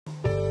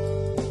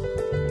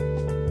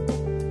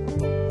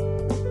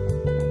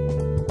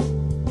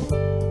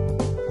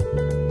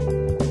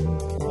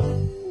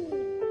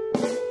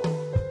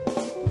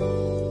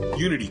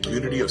Unity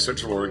Community of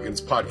Central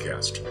Oregon's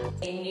podcast.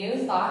 A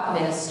New Thought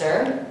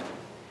minister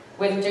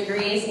with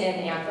degrees in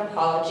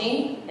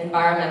anthropology,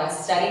 environmental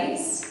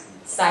studies,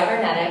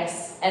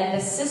 cybernetics, and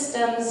the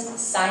systems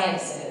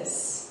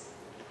sciences.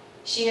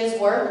 She has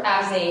worked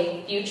as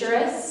a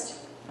futurist,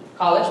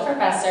 college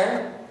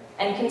professor,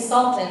 and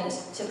consultant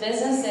to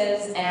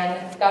businesses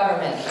and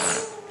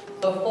governments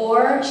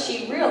before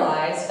she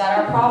realized that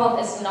our problem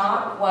is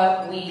not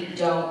what we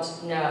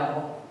don't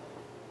know,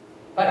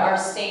 but our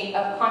state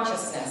of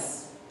consciousness.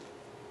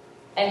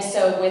 And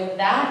so with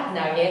that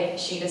nugget,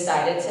 she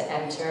decided to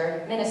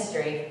enter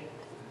ministry.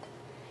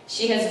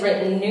 She has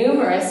written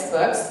numerous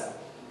books,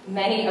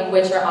 many of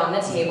which are on the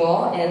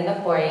table in the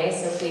foyer,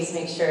 so please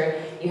make sure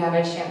you have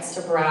a chance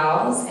to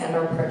browse and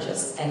or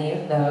purchase any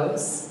of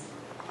those.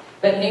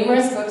 But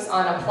numerous books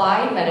on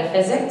applied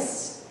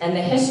metaphysics and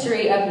the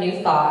history of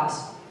New Thought,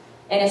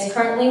 and is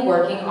currently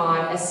working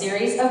on a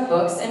series of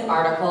books and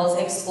articles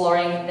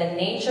exploring the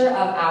nature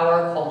of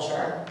our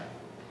culture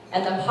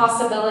and the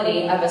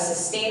possibility of a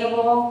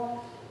sustainable,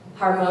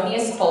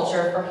 harmonious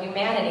culture for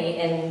humanity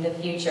in the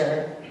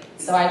future.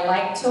 So I'd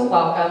like to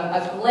welcome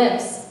a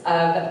glimpse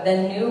of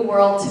the new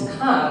world to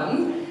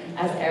come,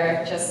 as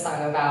Eric just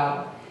sung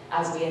about,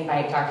 as we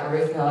invite Dr.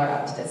 Ruth Miller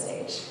up to the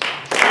stage.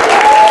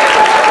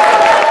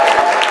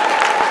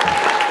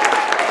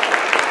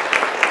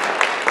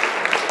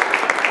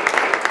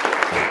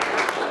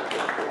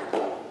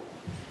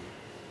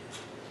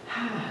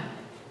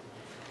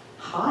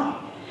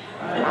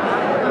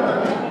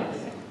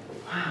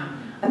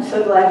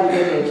 So glad you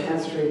gave me a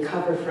chance to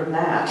recover from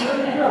that.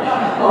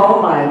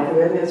 Oh my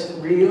goodness,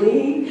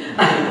 really?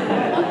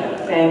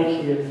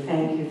 Thank you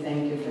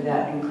for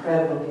that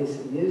incredible piece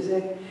of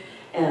music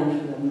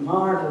and for the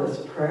marvelous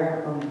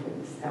prayer. Oh my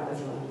goodness, that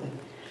was lovely.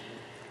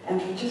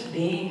 And for just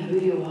being who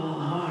you all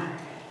are.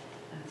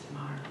 That's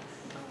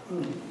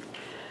marvelous.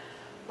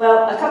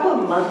 Well, a couple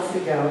of months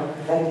ago,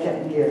 I better get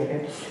in gear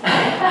here.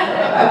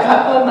 A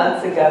couple of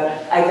months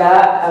ago, I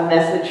got a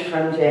message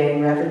from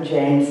Jane, Reverend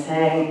Jane,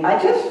 saying, I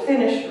just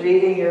finished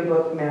reading your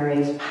book,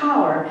 Mary's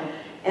Power,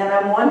 and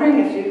I'm wondering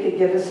if you could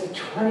give us a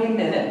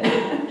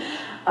 20-minute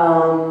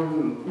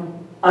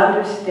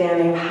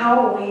understanding of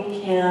how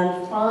we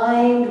can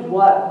find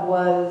what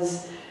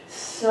was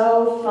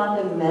so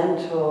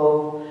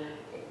fundamental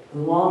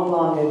long,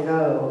 long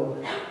ago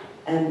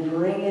and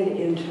bring it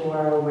into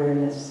our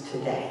awareness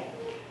today.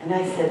 And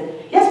I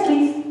said, yes,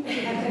 please.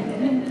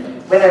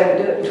 Whether I could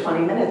do it in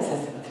 20 minutes,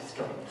 that's another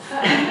story.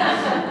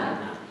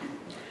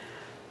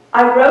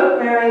 I wrote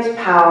Mary's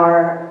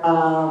Power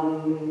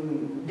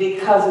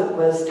because it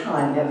was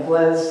time. It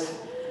was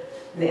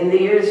in the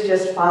years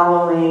just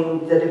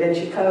following the Da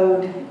Vinci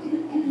Code,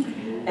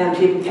 and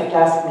people kept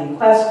asking me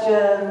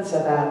questions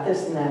about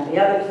this and that and the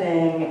other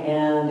thing,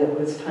 and it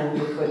was time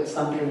to put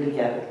something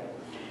together.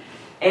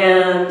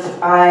 And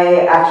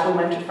I actually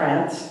went to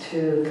France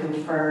to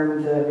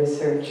confirm the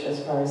research as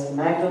far as the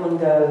Magdalene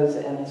goes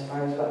and as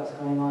far as what was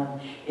going on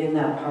in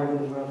that part of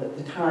the world at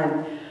the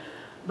time.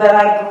 But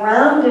I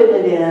grounded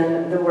it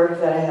in the work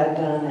that I had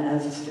done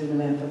as a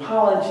student of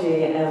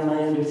anthropology and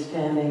my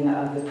understanding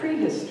of the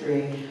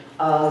prehistory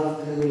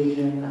of the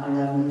region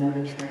around the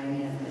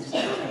Mediterranean,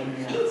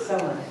 Mesopotamia, and so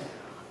on.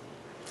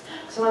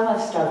 So I'm going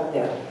to start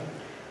there.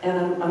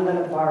 And I'm going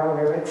to borrow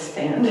Eric's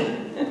stand,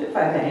 if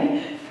I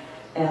may,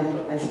 and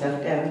put my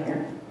stuff down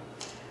here.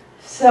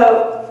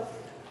 So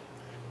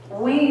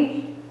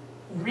we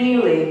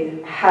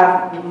really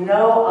have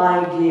no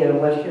idea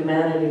what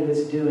humanity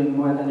was doing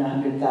more than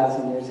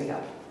 100,000 years ago.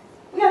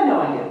 We had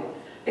no idea,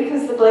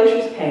 because the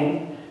glaciers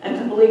came and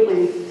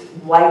completely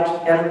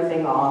wiped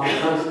everything off,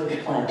 most of the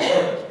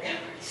planet.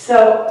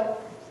 So,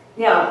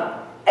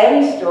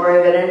 any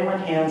story that anyone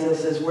hands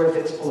us is worth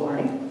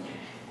exploring,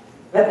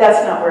 but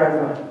that's not where I'm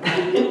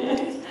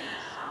going.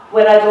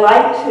 What I'd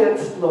like to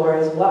explore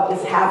is what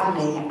was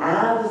happening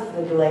as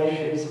the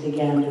glaciers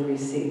began to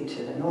recede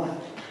to the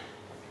north.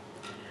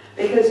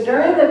 Because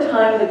during the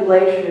time the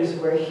glaciers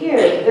were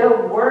here, there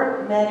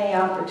weren't many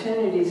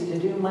opportunities to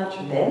do much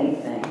of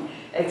anything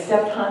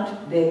except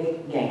hunt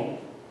big game.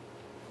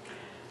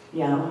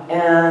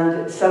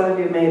 And some of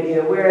you may be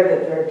aware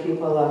that there are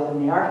people up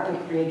in the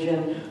Arctic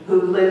region who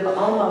live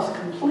almost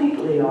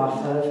completely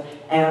off of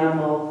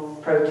animal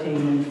protein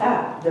and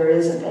fat. There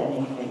isn't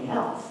anything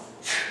else.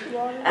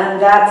 And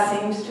that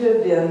seems to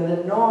have been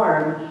the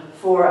norm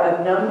for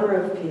a number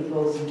of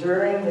peoples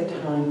during the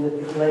time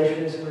that the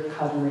glaciers were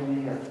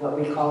covering the Earth, what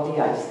we call the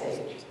Ice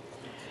Age.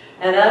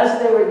 And as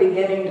they were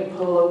beginning to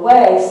pull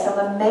away, some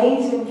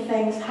amazing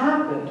things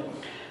happened.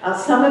 Now,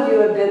 some of you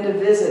have been to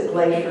visit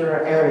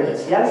glacier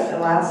areas. Yes,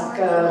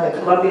 Alaska,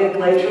 the Columbia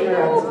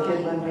Glacier, I was a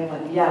kid when we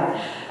went,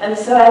 And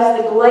so as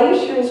the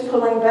glacier is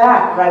pulling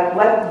back, right,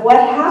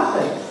 what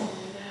happens?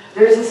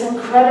 There's this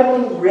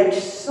incredibly rich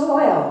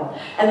soil,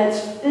 and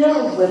it's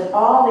filled with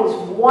all these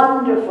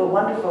wonderful,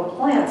 wonderful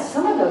plants.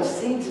 Some of those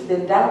seeds have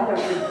been down there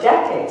for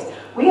decades.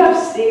 We have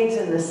seeds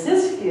in the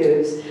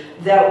Siskiyous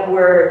that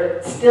were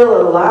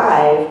still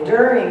alive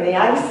during the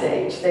Ice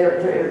Age.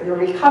 They're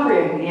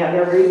recovering,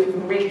 they're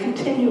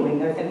continuing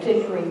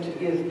to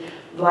give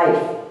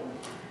life.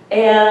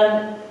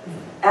 And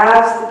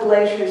as the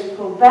glaciers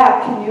pulled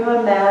back, can you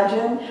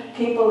imagine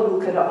people who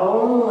could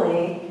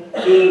only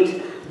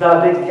eat the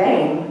big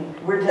game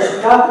were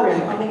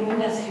discovering, oh my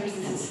goodness, here's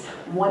this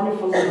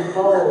wonderful little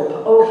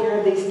bulb. Oh, here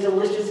are these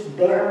delicious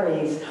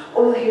berries.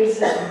 Oh, here's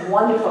this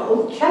wonderful,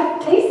 oh,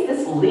 taste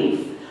this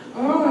leaf.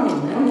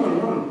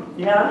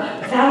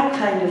 That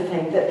kind of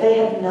thing that they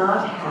had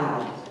not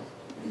had.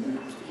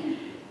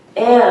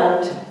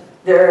 And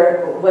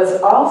there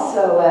was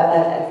also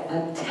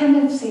a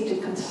tendency to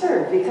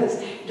conserve,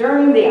 because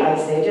during the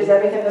Ice Ages,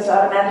 everything was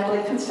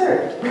automatically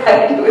conserved,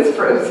 right? It was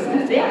frozen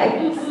in the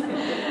ice.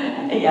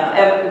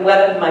 And one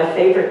of my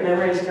favorite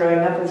memories growing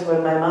up is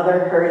when my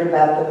mother heard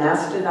about the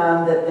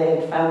mastodon that they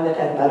had found that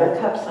had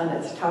buttercups on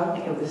its tongue.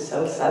 It was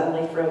so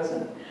suddenly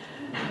frozen.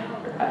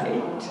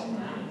 Right?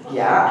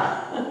 Yeah.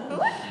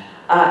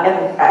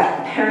 And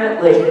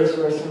apparently these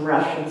were some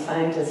Russian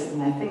scientists,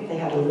 and I think they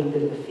had a little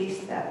bit of a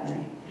feast that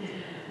night.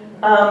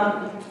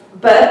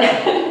 But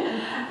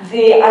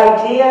the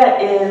idea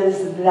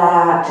is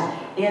that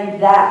in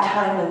that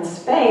time and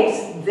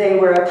space, they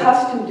were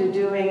accustomed to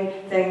doing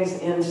things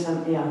in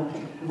some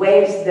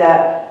ways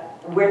that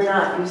we're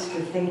not used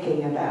to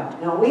thinking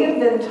about. Now, we have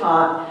been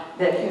taught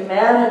that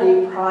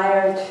humanity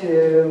prior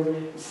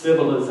to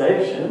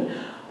civilization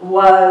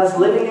was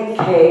living in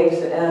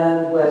caves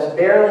and was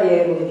barely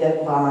able to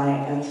get by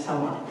and so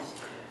on.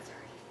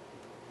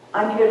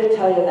 I'm here to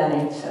tell you that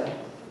ain't so.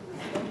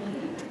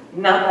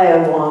 Not by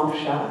a long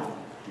shot.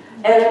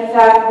 And in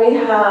fact, we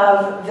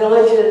have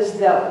villages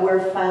that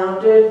were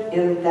founded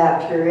in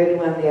that period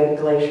when the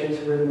glaciers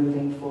were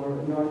moving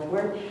forward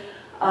northward,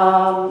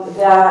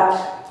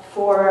 that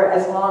for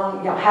as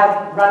long,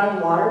 had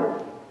running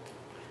water,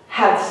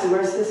 had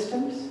sewer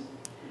systems,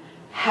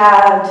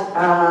 had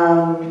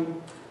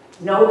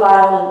no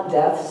violent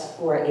deaths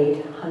for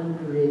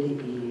 800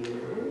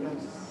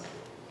 years,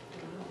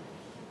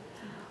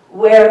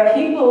 where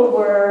people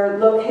were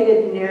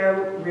located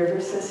near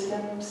river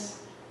systems,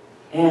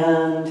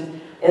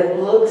 and it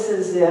looks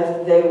as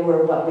if they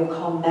were what we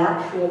call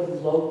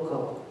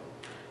matrilocal,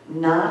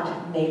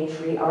 not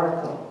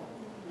matriarchal.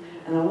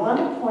 And I want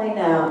to point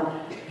out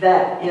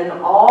that in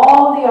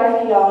all the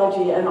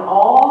archaeology and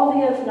all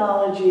the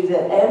ethnology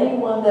that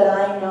anyone that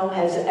I know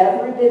has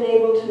ever been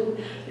able to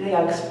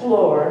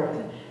explore,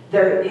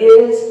 there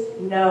is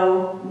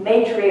no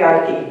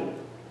matriarchy.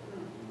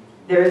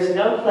 There is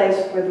no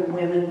place where the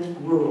women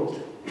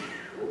ruled.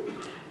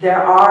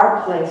 There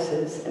are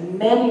places, and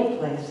many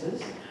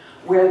places,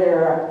 where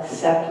there are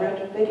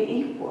separate but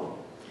equal.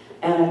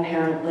 And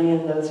apparently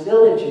in those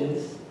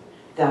villages,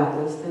 that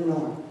was the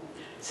norm.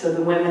 So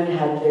the women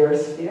had their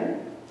sphere,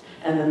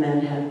 and the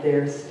men had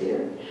their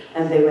sphere,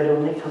 and they would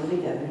only come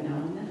together now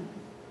and then.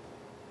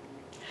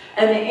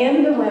 And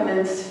in the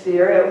women's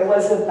sphere, it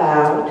was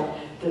about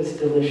those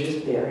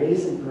delicious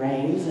berries and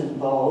grains and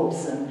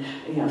bulbs and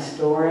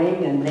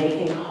storing and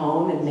making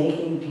home and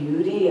making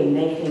beauty and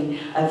making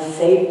a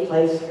safe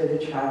place for the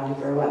child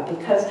to grow up.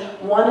 Because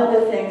one of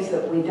the things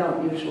that we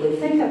don't usually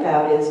think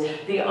about is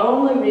the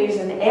only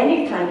reason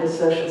any kind of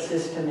social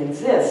system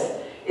exists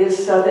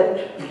is so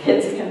that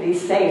kids can be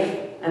safe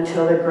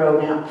until they're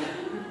grown up.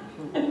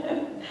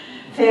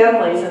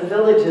 Families and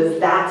villages,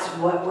 that's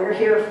what we're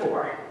here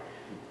for.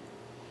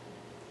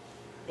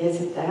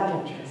 Isn't that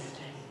interesting?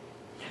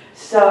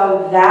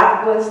 So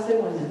that was the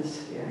women's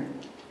sphere.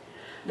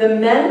 The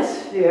men's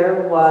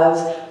sphere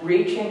was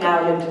reaching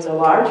out into the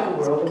larger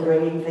world and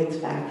bringing things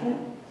back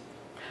in.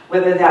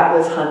 Whether that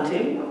was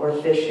hunting or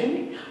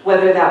fishing,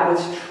 whether that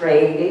was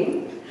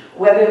trading,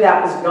 whether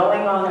that was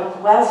going on a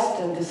quest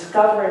and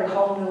discovering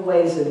whole new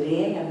ways of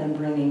being and then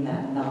bringing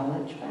that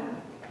knowledge back.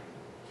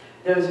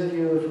 Those of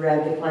you who have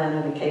read The Clan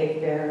of the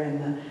Cave Bear and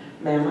the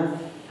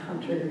Mammoth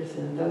Hunters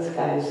and those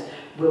guys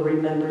will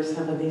remember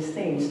some of these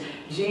things.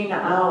 Jean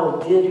Owl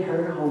did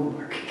her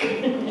homework.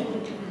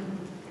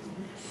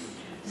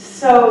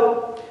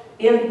 So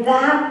in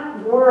that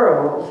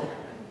world,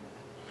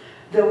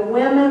 the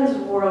women's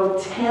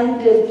world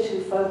tended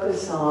to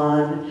focus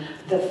on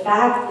the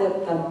fact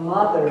that the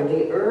mother,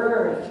 the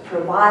earth,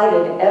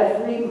 provided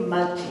every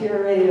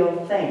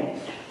material thing.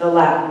 The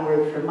Latin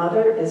word for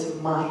mother is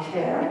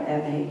mater,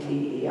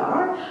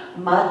 M-A-T-E-R.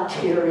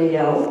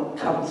 Material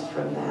comes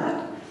from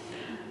that.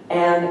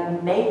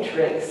 And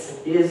matrix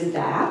is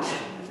that.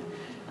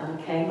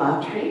 Okay,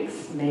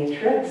 matrix,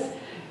 matrix,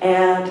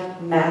 and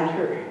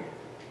matter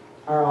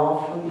are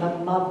all from the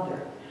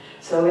mother.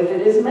 So if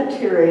it is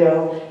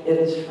material, it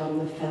is from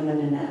the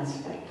feminine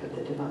aspect of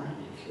the divine,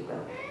 if you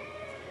will.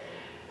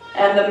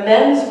 And the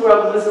men's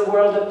world was a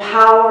world of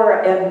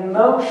power and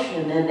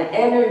motion and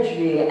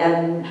energy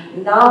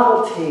and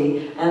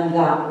novelty, and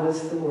that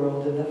was the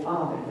world of the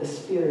father, the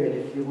spirit,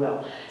 if you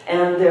will.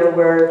 And there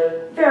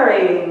were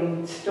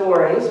varying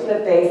stories,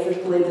 but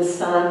basically the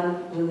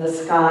sun and the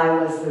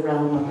sky was the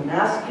realm of the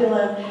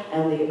masculine,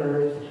 and the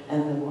earth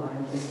and the water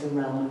was the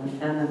realm of the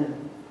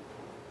feminine.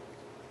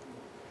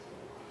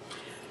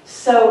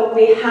 So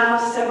we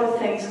have several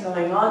things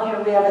going on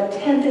here. We have a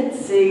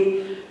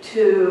tendency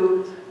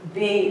to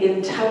be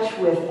in touch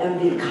with and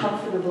be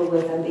comfortable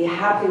with and be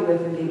happy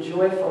with and be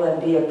joyful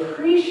and be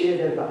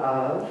appreciative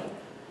of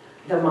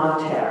the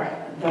mater,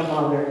 the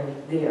mother,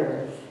 the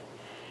earth.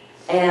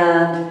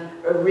 And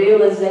a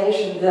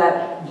realization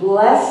that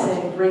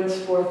blessing brings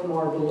forth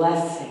more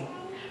blessing.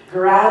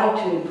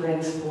 Gratitude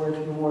brings forth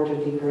more to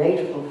be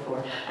grateful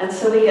for. And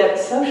so we get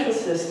social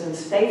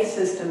systems, faith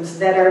systems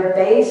that are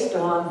based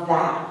on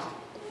that.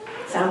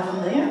 Sound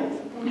familiar?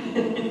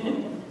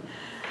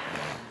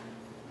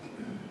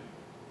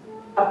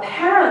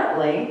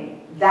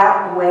 Apparently,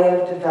 that way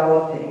of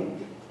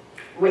developing,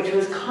 which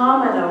was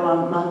common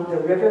among the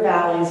river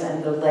valleys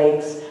and the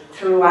lakes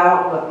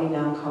throughout what we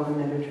now call the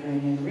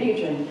Mediterranean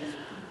region,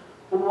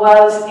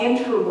 was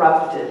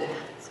interrupted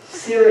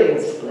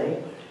seriously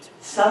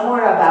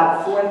somewhere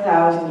about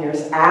 4,000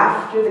 years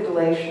after the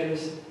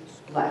glaciers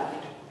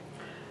left.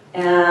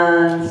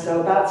 And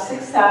so about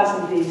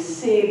 6,000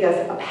 BC,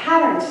 a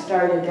pattern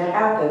started to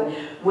happen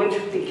which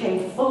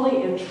became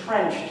fully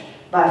entrenched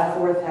by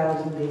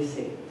 4000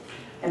 BC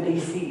and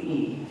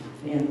BCE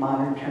in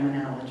modern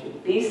terminology.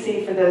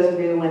 BC for those of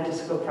you who went to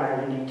school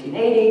prior to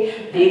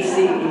 1980,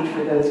 BCE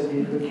for those of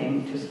you who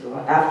came to school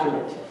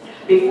afterwards,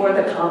 before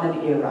the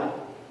Common Era.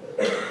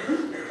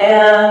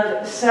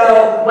 And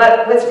so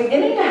what was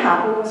beginning to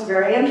happen was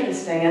very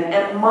interesting,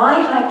 and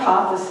my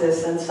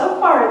hypothesis, and so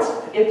far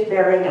it's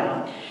bearing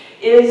out,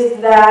 is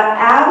that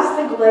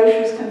as the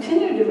glaciers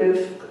continue to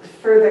move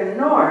further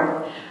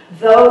north,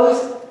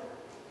 those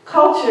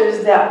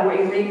cultures that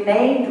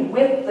remained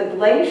with the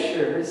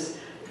glaciers,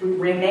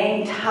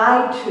 remained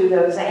tied to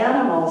those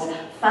animals,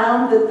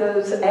 found that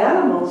those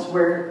animals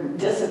were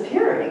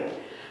disappearing.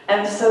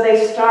 And so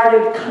they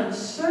started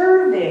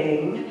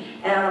conserving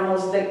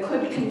animals that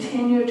could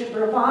continue to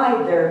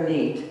provide their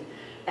meat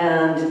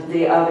and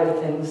the other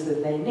things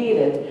that they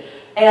needed.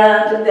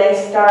 And they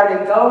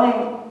started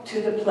going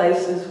to the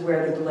places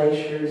where the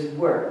glaciers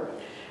were.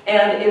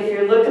 And if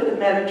you look at the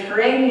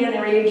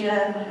Mediterranean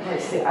region,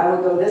 let's see, I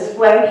will go this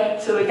way.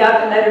 So we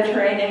got the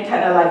Mediterranean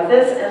kind of like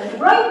this,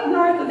 and right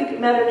north of the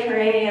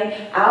Mediterranean,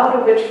 out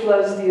of which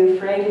flows the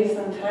Euphrates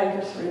and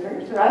Tigris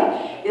rivers,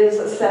 right, is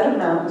a set of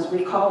mountains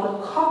we call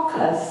the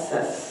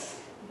Caucasus,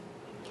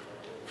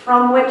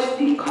 from which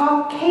the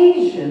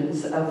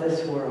Caucasians of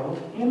this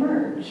world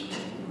emerged.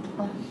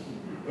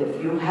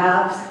 If you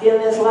have skin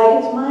as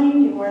light as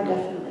mine, you are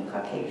definitely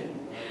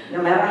Caucasian,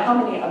 no matter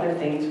how many other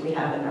things we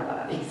have in our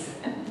bodies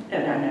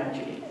and our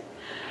energy.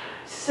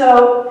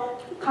 So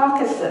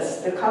Caucasus,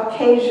 the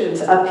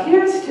Caucasians,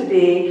 appears to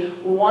be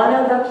one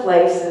of the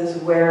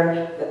places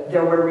where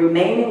there were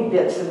remaining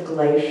bits of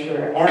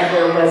glacier, and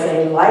there was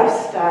a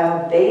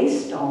lifestyle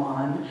based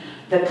on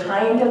the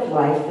kind of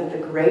life that the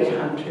great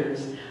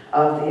hunters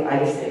of the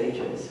ice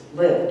ages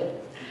lived.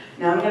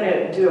 Now I'm going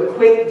to do a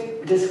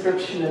quick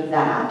description of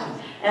that,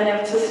 and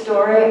it's a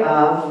story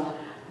of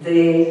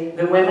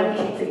the women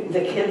keep the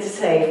kids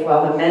safe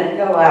while the men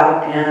go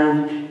out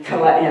and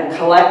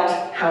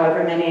collect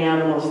however many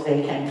animals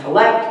they can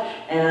collect,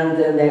 and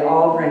then they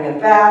all bring a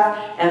bath,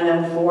 and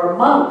then for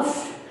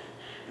months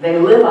they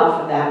live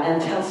off of that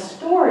and tell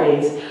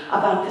stories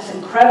about this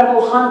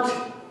incredible hunt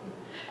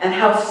and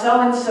how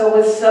so-and-so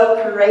was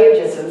so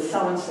courageous and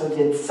so-and-so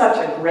did such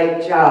a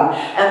great job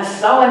and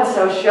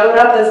so-and-so showed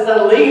up as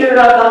the leader of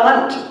the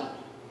hunt.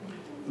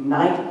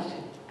 Night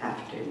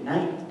after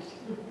night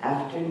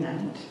after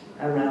night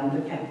around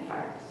the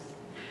campfires,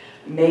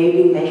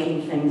 maybe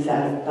making things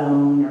out of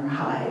bone or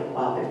hide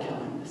while they're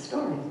telling the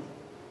story.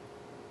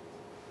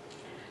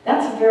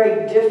 That's a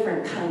very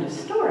different kind of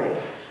story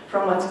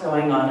from what's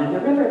going on in the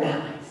river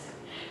valleys.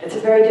 It's a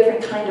very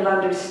different kind of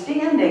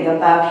understanding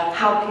about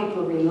how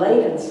people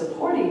relate and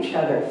support each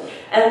other.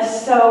 And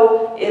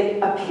so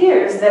it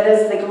appears that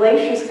as the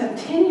glaciers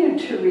continued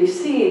to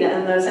recede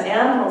and those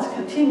animals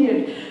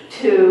continued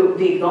to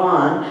be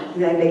gone,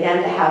 they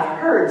began to have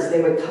herds.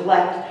 They would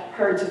collect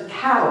herds of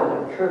cattle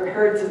or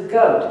herds of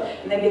goat,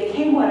 and they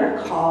became what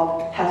are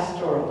called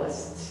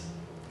pastoralists.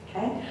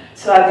 Okay?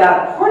 So I've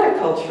got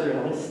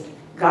horticulturalists,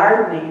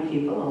 gardening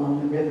people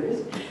along the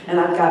rivers, and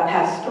I've got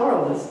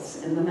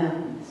pastoralists in the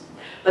mountains.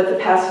 But the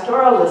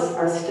pastoralists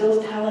are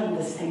still telling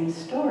the same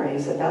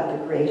stories about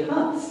the great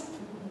hunts.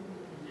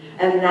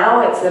 And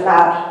now it's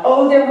about,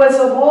 oh, there was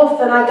a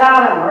wolf and I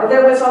got him, or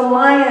there was a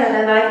lion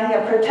and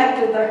I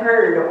protected the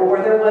herd,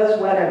 or there was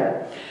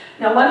whatever.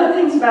 Now, one of the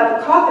things about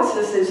the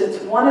Caucasus is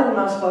it's one of the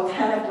most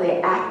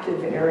volcanically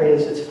active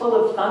areas. It's full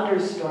of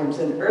thunderstorms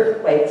and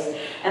earthquakes,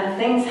 and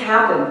things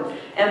happen.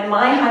 And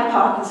my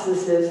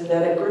hypothesis is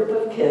that a group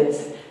of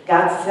kids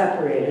got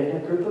separated. A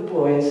group of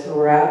boys who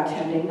were out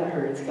tending the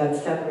herds got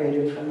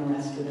separated from the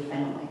rest of the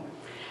family.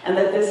 And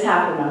that this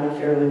happened on a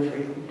fairly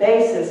frequent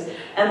basis.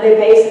 And they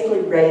basically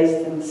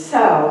raised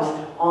themselves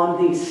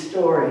on these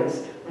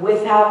stories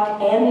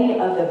without any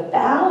of the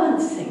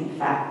balancing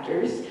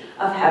factors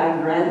of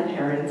having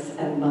grandparents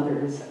and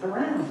mothers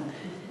around.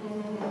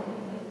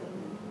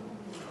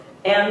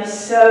 And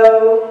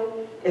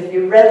so, if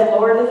you read The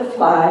Lord of the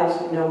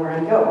Flies, you know where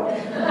I'm going.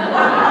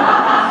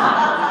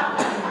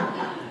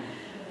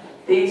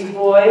 These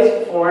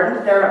boys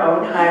formed their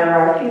own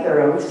hierarchy,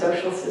 their own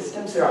social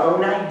systems, their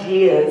own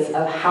ideas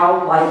of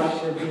how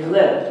life should be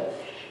lived.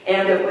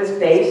 And it was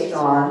based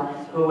on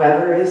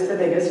whoever is the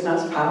biggest,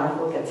 most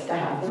powerful gets to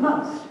have the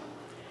most.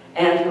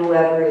 And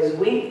whoever is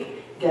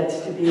weak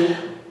gets to be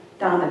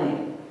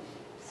dominated.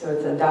 So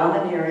it's a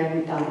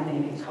domineering,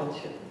 dominating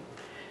culture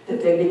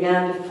that they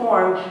began to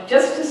form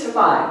just to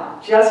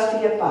survive, just to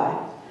get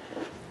by.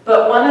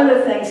 But one of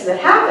the things that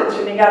happens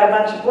when you got a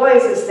bunch of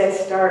boys is they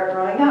start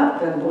growing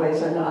up, and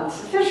boys are not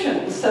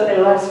sufficient, so they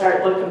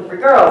start looking for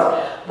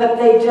girls. But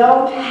they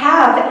don't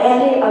have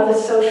any of the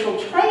social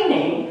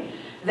training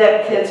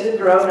that kids who've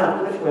grown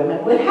up with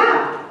women would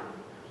have.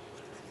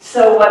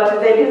 So what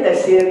do? They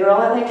see a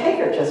girl and they take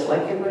her, just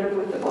like they would have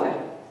with the boy.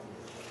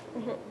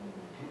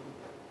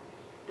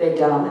 They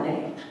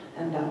dominate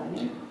and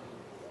dominate.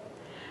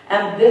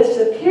 And this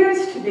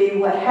appears to be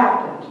what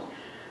happened.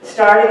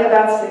 Starting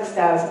about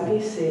 6000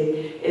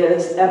 BC,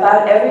 is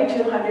about every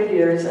 200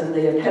 years, and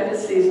the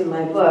appendices in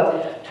my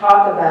book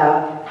talk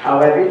about how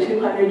every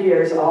 200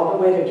 years, all the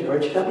way to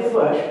George W.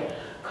 Bush,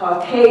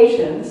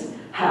 Caucasians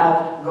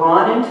have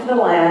gone into the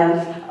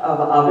lands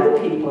of other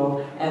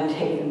people and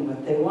taken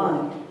what they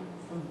wanted,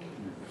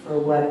 for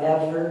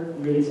whatever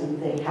reason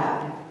they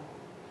had.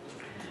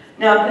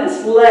 Now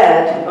this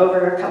led,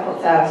 over a couple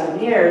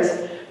thousand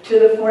years, to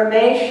the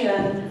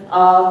formation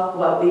of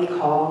what we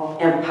call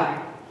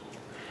empire.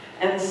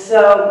 And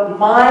so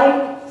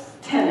my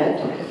tenet,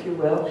 if you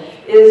will,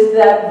 is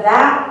that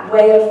that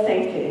way of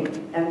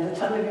thinking, and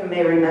some of you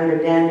may remember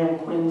Daniel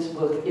Quinn's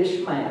book,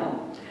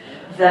 Ishmael,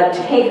 the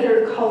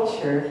taker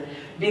culture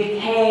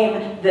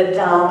became the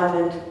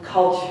dominant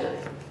culture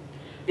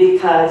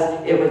because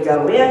it would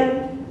go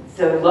in,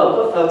 so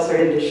local folks are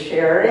into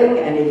sharing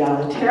and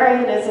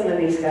egalitarianism, and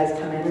these guys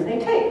come in and they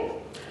take.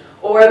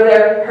 Or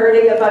they're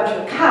herding a bunch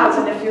of cows,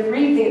 and if you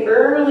read the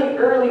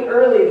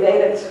early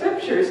Vedic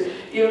scriptures,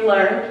 you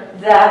learn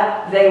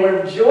that they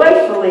were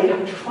joyfully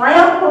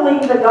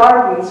trampling the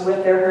gardens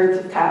with their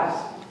herds of cows.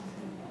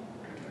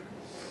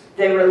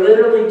 They were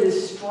literally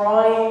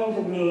destroying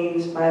the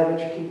means by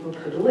which people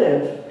could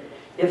live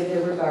if they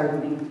were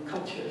gardening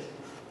cultures.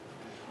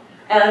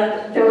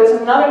 And there was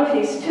another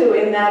piece, too,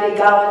 in that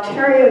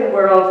egalitarian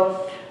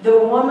world. The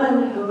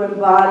woman who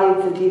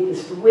embodied the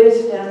deepest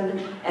wisdom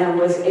and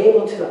was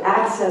able to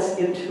access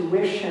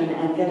intuition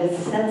and get a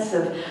sense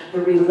of the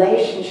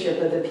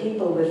relationship of the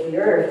people with the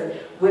earth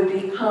would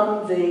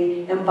become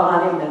the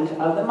embodiment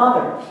of the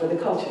mother for the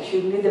culture.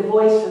 She would be the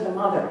voice of the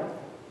mother.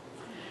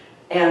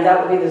 And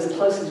that would be as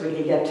close as we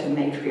could get to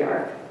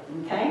matriarch.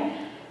 Okay?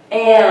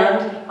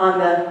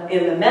 And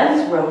in the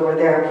men's world, where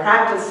they're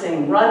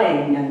practicing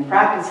running and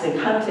practicing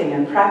hunting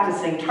and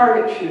practicing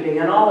target shooting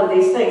and all of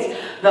these things,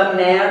 the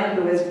man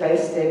who is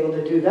best able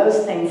to do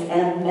those things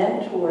and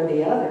mentor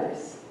the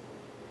others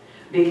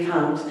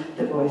becomes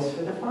the voice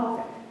for the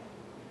father.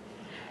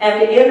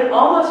 And in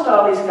almost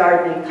all these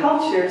gardening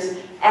cultures,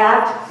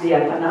 at the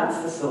equinox,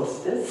 the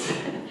solstice,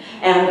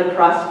 and the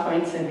cross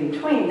points in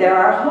between, there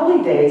are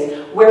holy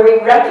days where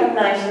we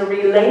recognize the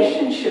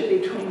relationship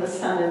between the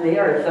sun and the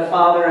earth, the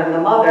father and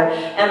the mother,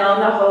 and on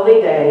the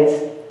holy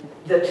days,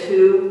 the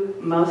two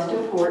most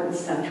important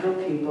central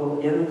people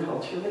in the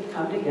culture would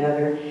come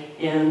together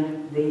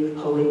in the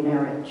holy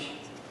marriage.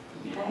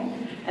 Okay?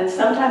 And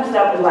sometimes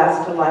that would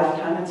last a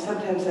lifetime, and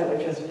sometimes that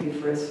would just be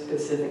for a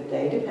specific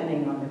day,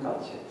 depending on the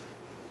culture.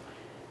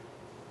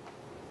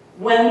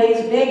 When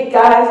these big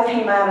guys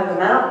came out of the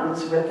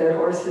mountains with their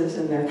horses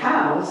and their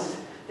cows,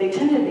 they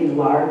tended to be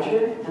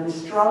larger and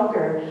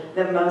stronger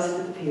than most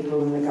of the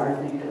people in the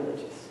gardening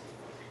villages.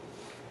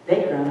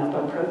 They'd grown up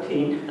on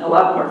protein, a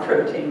lot more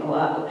protein, a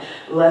lot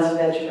less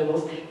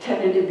vegetables,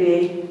 tended to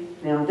be,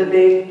 the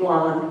big,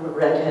 blonde,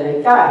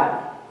 red-headed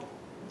guy.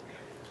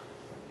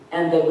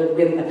 And they would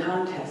win the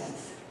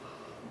contests.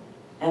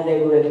 And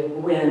they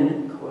would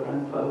win, quote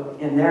unquote,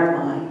 in their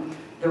mind,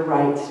 the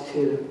rights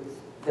to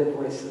the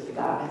voice of the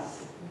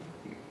goddess.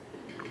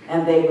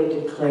 And they would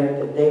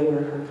declare that they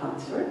were her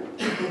consort,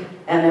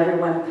 and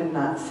everyone could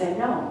not say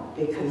no,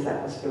 because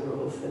that was the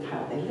rules of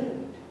how they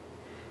lived.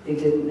 They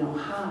didn't know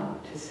how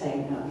to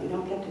say no. You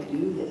don't get to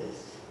do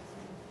this.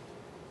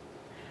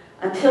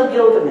 Until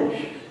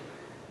Gilgamesh.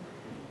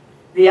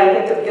 The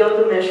Epic of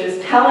Gilgamesh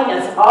is telling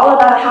us all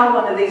about how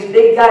one of these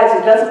big guys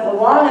who doesn't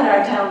belong in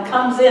our town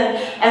comes in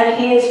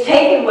and he is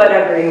taking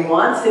whatever he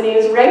wants and he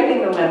is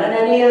raping the women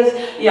and he is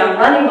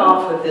running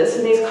off with this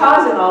and he's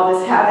causing all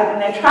this havoc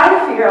and they try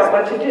to figure out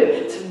what to do.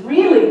 It's a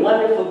really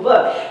wonderful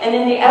wonderful book. And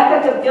in the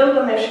Epic of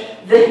Gilgamesh,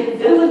 the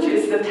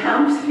villagers, the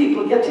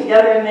townspeople get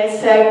together and they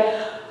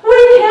say,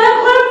 we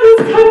can't let this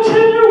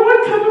continue,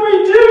 what can we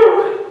do?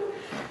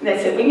 And they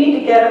said, we need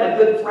to get him a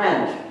good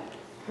friend.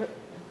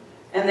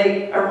 And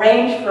they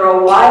arranged for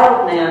a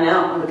wild man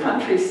out in the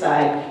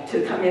countryside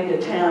to come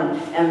into town,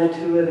 and the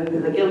two of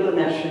them, the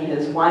Gilgamesh and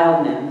his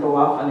wild men, go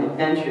off on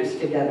adventures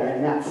together,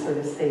 and that sort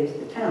of saves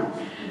the town.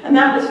 And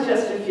that was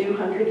just a few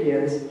hundred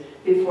years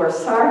before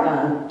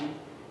Sargon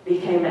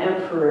became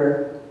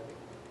emperor,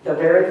 the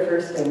very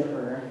first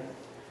emperor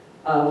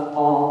of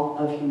all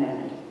of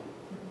humanity,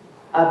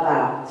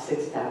 about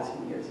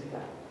 6,000 years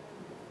ago.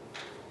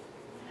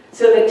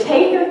 So the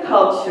taker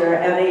culture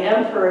and the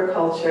emperor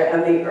culture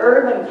and the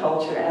urban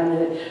culture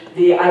and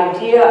the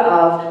idea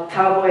of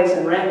cowboys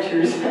and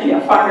ranchers,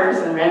 farmers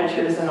and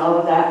ranchers and all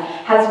of that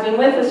has been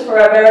with us for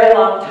a very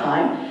long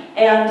time.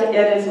 And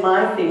it is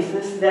my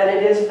thesis that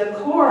it is the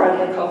core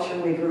of the culture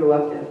we grew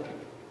up in.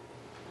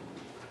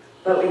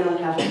 But we don't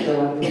have to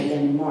grow up in it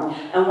anymore.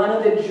 And one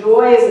of the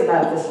joys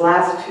about this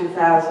last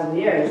 2,000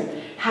 years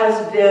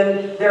has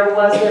been there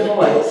was a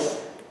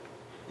voice,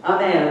 a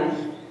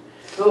man,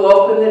 who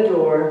opened the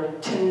door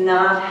to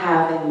not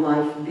having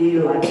life be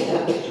like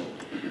that.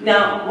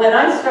 Now, when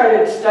I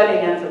started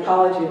studying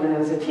anthropology when I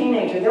was a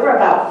teenager, there were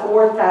about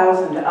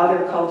 4,000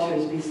 other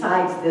cultures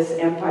besides this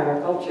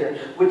empire culture,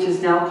 which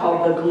is now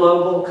called the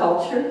global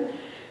culture,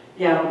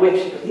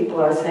 which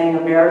people are saying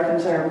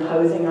Americans are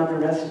imposing on the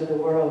rest of the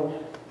world.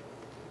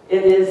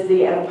 It is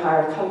the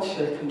empire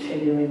culture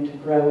continuing to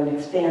grow and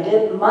expand.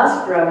 It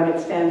must grow and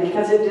expand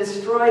because it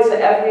destroys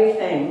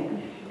everything.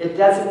 It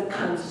doesn't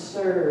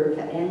conserve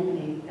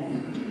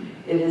anything.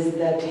 It is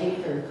the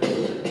taker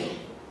culture.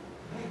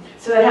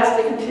 So it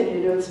has to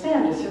continue to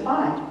expand to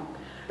survive.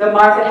 The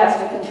market has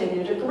to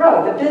continue to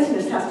grow. The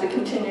business has to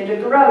continue to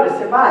grow to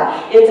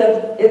survive.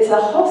 It's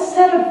a whole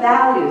set of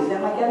values.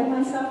 Am I getting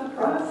myself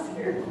across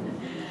here?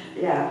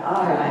 Yeah,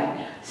 all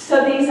right.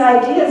 So these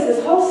ideas,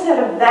 this whole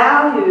set of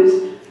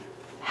values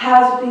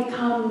has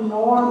become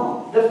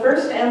normal. The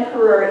first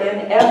emperor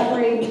in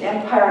every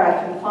empire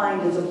I can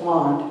find is a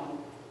blonde.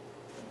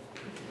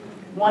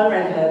 One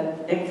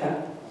redhead,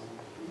 Inca.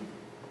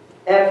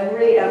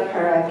 Every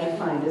empire I can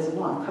find is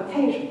blonde.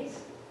 Caucasians.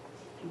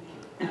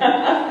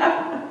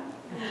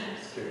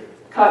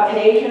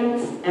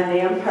 Caucasians and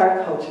the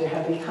empire culture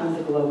have become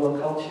the global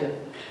culture.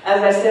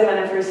 As I said, when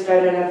I first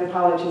started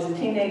anthropology as a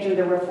teenager,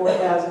 there were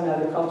 4,000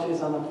 other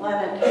cultures on the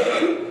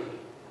planet.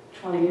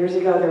 20 years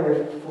ago, there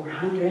were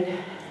 400.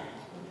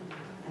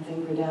 I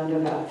think we're down to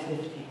about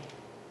 50.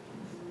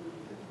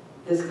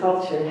 This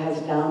culture has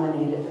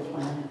dominated the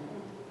planet.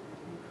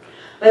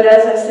 But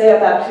as I say,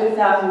 about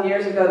 2,000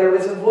 years ago, there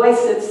was a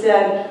voice that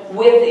said,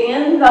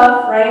 within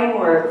the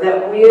framework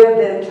that we have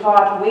been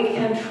taught, we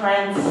can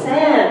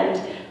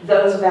transcend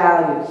those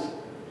values.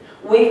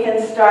 We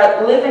can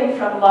start living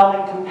from love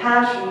and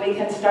compassion. We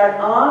can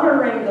start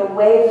honoring the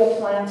way the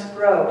plants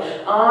grow,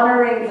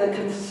 honoring the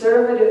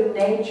conservative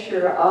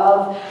nature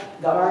of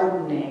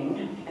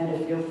gardening. And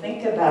if you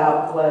think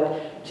about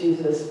what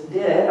Jesus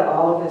did,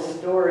 all of his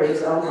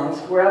stories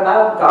almost were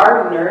about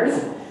gardeners.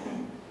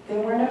 They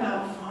weren't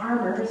about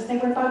farmers, they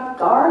were about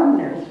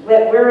gardeners.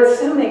 But we're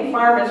assuming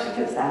farmers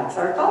because that's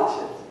our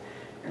culture,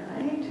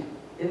 right?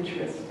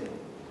 Interesting.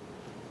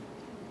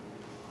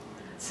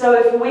 So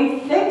if we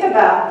think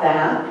about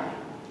that,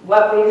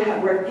 what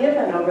we're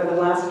given over the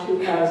last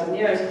 2,000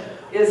 years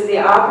is the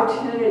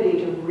opportunity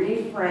to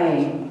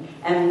reframe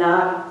and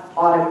not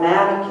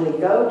automatically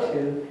go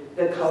to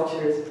the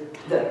culture's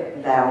the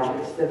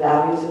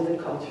values of the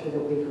culture that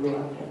we grew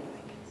up in.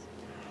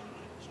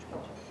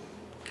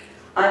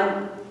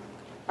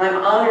 I'm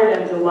honored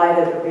and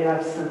delighted that we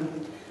have some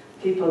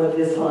people of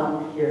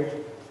Islam here.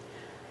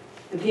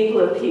 The people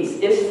of peace,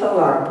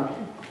 Islam,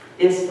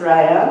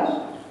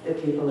 Israel, the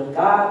people of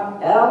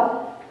God,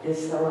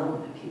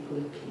 El-Islam, the people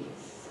of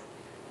peace.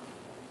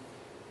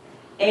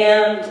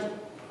 And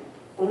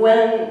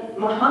when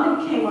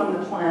Muhammad came on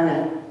the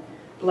planet,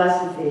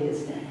 blessed be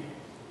his name,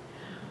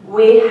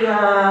 we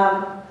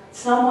have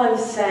someone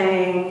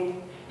saying,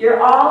 you're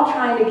all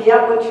trying to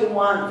get what you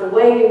want the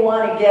way you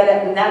want to get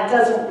it, and that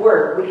doesn't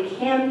work. We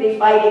can't be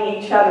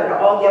fighting each other to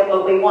all get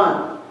what we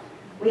want.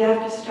 We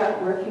have to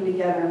start working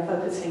together and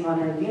focusing on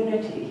our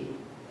unity,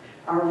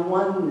 our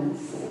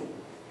oneness,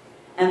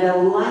 and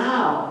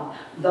allow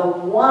the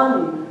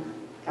one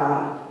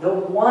God, the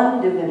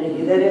one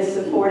divinity that is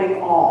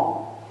supporting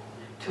all,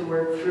 to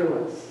work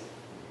through us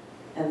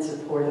and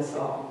support us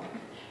all,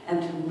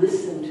 and to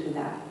listen to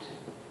that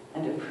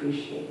and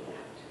appreciate that.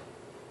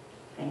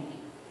 Thank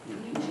you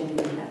for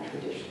continuing that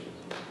tradition.